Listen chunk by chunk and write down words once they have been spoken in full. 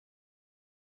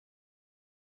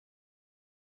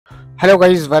Hello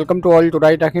guys, welcome to all.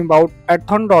 Today talking about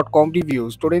Adthon.com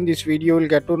reviews. Today in this video you'll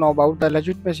get to know about the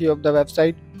legitimacy of the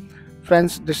website.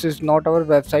 Friends, this is not our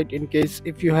website. In case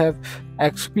if you have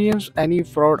experienced any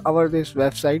fraud over this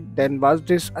website, then watch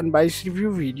this unbiased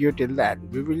review video till the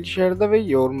end. We will share the way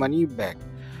your money back.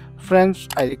 Friends,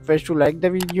 I request to like the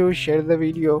video, share the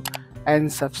video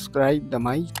and subscribe to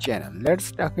my channel.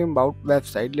 Let's talking about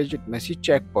website legitimacy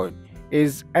checkpoint.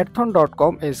 Is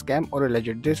Adthon.com a scam or a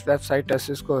legit? This website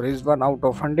test score is 1 out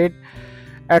of 100.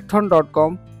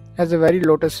 Adthon.com has a very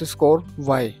low test score.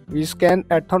 Why? We scan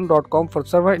Adthon.com for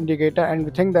server indicator and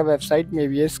we think the website may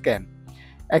be a scam.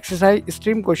 Exercise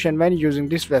stream question when using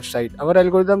this website. Our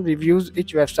algorithm reviews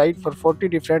each website for 40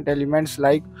 different elements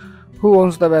like who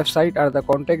owns the website, are the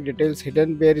contact details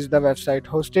hidden, where is the website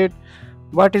hosted,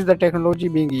 what is the technology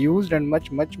being used, and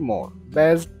much more.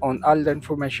 Based on all the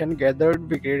information gathered,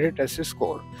 we created a test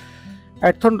score.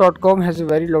 Adthon.com has a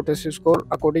very low test score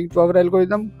according to our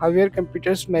algorithm. However,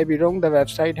 computers may be wrong. The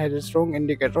website has a strong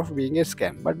indicator of being a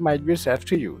scam, but might be safe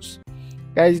to use.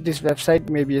 Guys, this website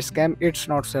may be a scam. It's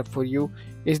not safe for you.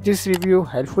 Is this review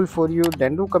helpful for you?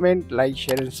 Then do comment, like,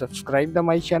 share, and subscribe to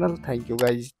my channel. Thank you,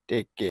 guys. Take care.